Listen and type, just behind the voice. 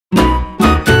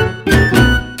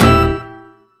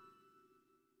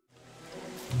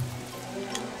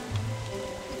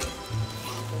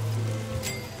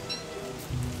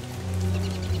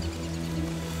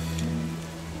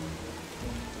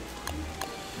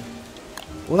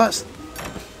Well, that's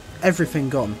everything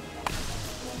gone.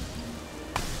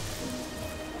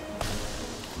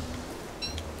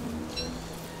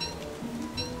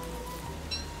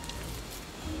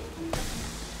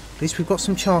 At least we've got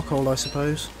some charcoal, I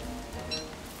suppose.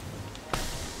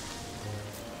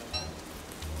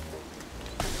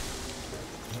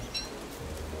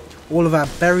 All of our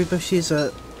berry bushes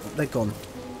they're gone.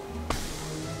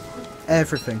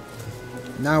 Everything.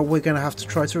 Now we're going to have to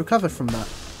try to recover from that.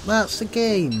 That's the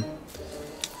game.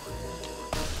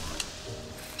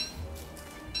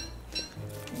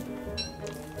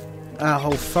 Our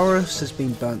whole forest has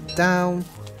been burnt down.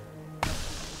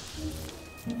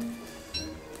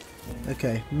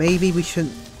 Okay, maybe we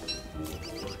shouldn't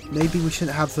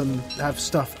have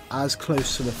stuff as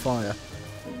close to the fire.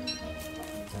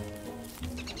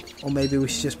 Or maybe we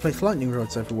should just place lightning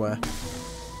rods everywhere.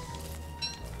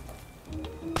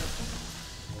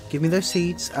 Give me those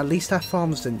seeds. At least our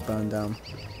farms didn't burn down.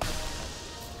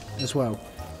 As well.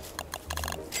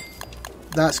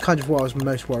 That's kind of what I was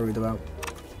most worried about.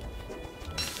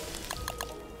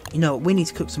 You know, we need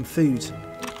to cook some food.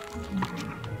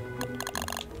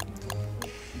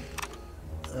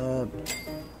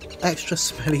 Extra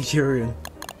smelly durian.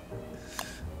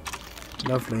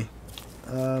 Lovely.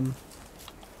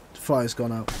 Fire's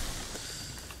gone out.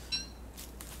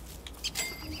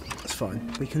 That's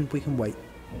fine. We can wait.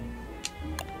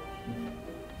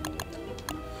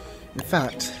 In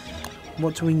fact,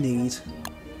 what do we need?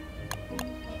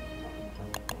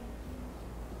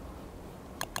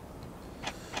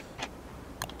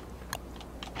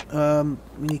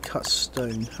 We need cut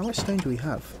stone. How much stone do we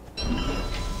have?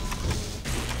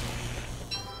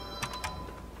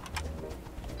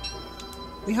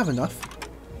 We have enough.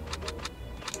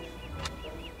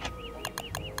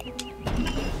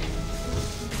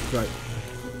 Right.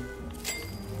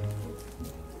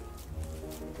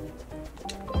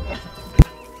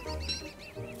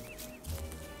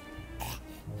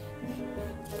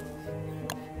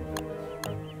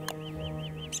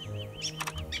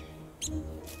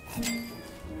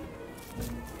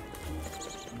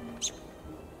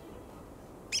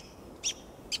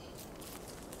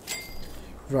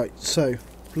 Right, so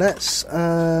let's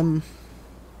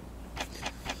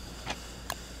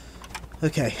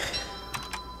okay.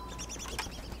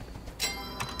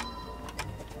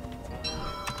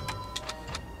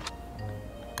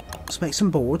 Let's make some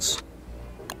boards.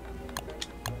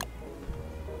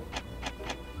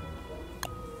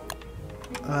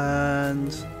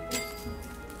 And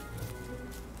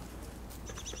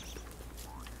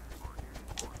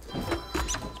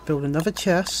let's build another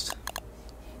chest.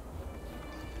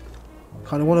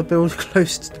 Kind of want to build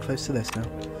close to this now.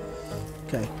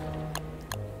 Okay.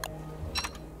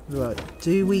 Right.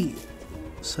 Do we?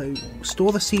 So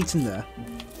store the seeds in there.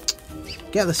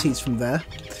 Get the seeds from there.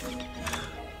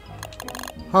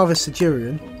 Harvest the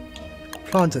durian.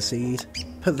 Plant a seed.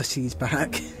 Put the seeds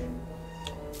back.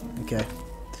 Okay.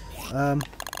 You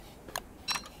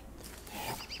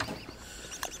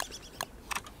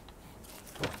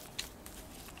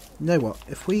know what?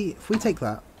 If we take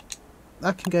that.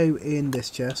 That can go in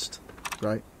this chest,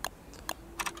 right?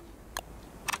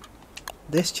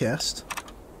 This chest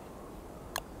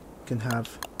can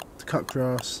have the cut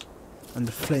grass and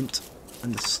the flint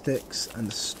and the sticks and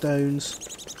the stones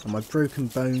and my broken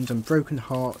bones and broken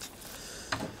heart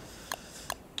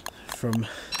from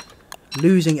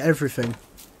losing everything,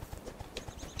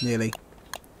 nearly.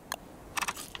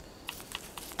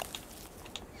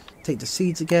 Take the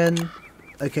seeds again.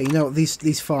 Okay, you know what?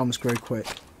 These farms grow quick.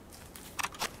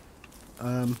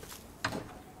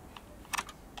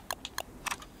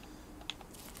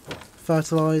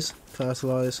 Fertilise,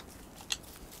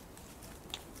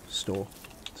 store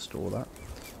that.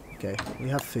 Okay, we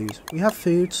have food. We have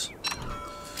foods.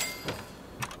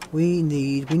 We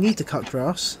need to cut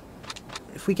grass.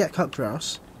 If we get cut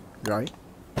grass, right,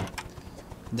 and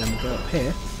then we go up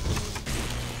here,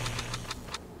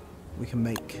 we can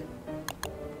make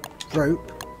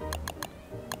rope.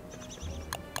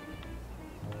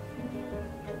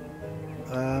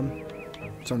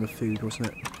 It's under food, wasn't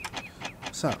it?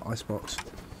 What's that? Icebox.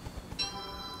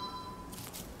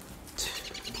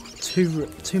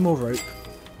 Two more rope.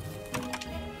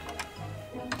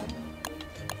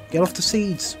 Get off the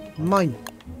seeds. Mine.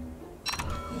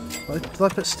 Did I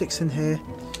put sticks in here?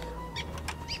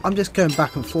 I'm just going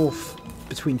back and forth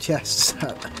between chests.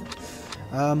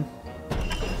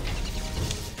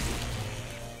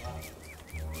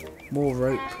 More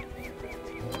rope.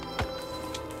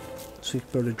 So we can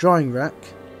build a drying rack.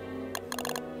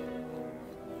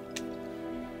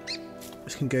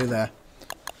 Which can go there.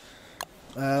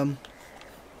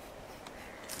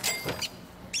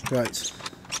 Right.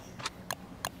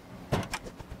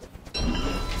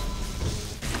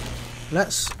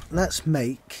 Let's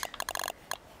make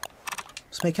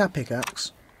our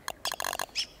pickaxe.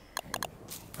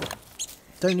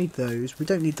 Don't need those. We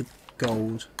don't need the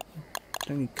gold.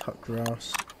 Don't need cut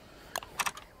grass.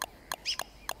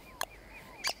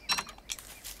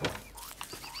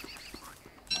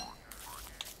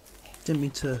 Didn't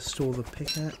mean to store the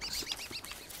pickaxe.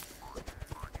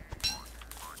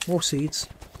 More seeds.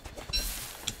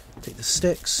 Take the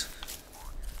sticks.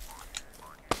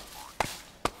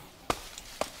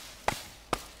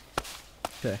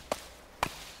 Okay.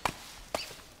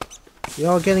 We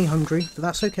are getting hungry, but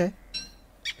that's okay.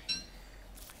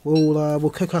 We'll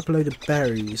cook up a load of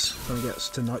berries when it gets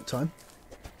to night time.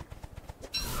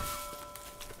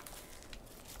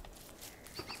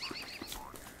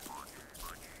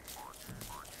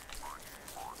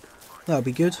 That'll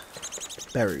be good.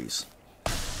 Berries.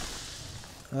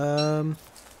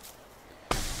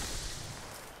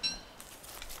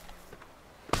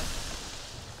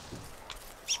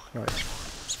 Right.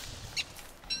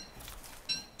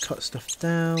 Cut stuff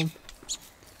down.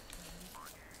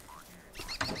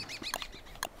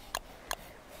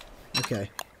 Okay.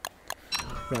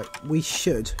 Right, we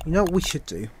should... You know what we should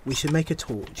do? We should make a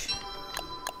torch.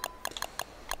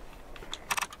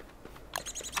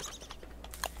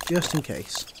 Just in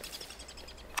case.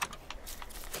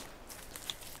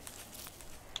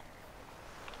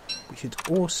 We should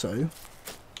also...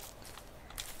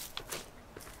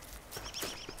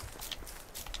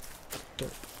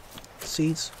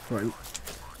 Seeds. Right.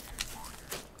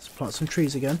 Let's plant some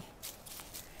trees again.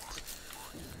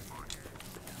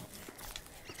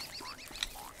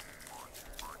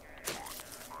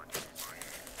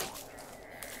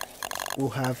 We'll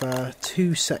have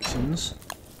 2 sections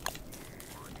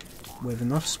with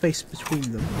enough space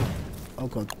between them. Oh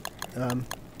god.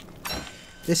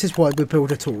 This is why we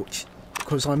build a torch,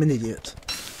 because I'm an idiot.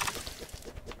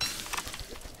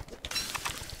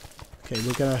 Okay,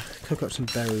 we're gonna cook up some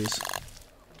berries.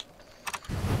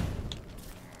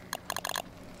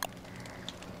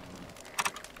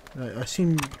 Right, I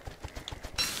assume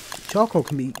charcoal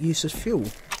can be used as fuel.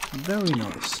 Very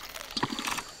nice.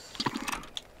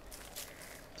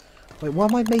 Wait, why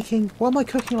am I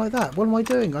cooking like that? What am I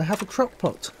doing? I have a crock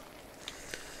pot.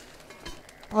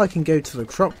 I can go to the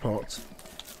crock pot,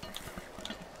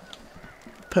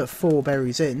 put 4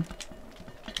 berries in,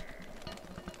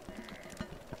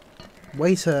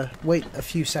 wait a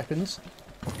few seconds,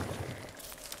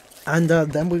 and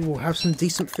then we will have some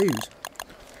decent food.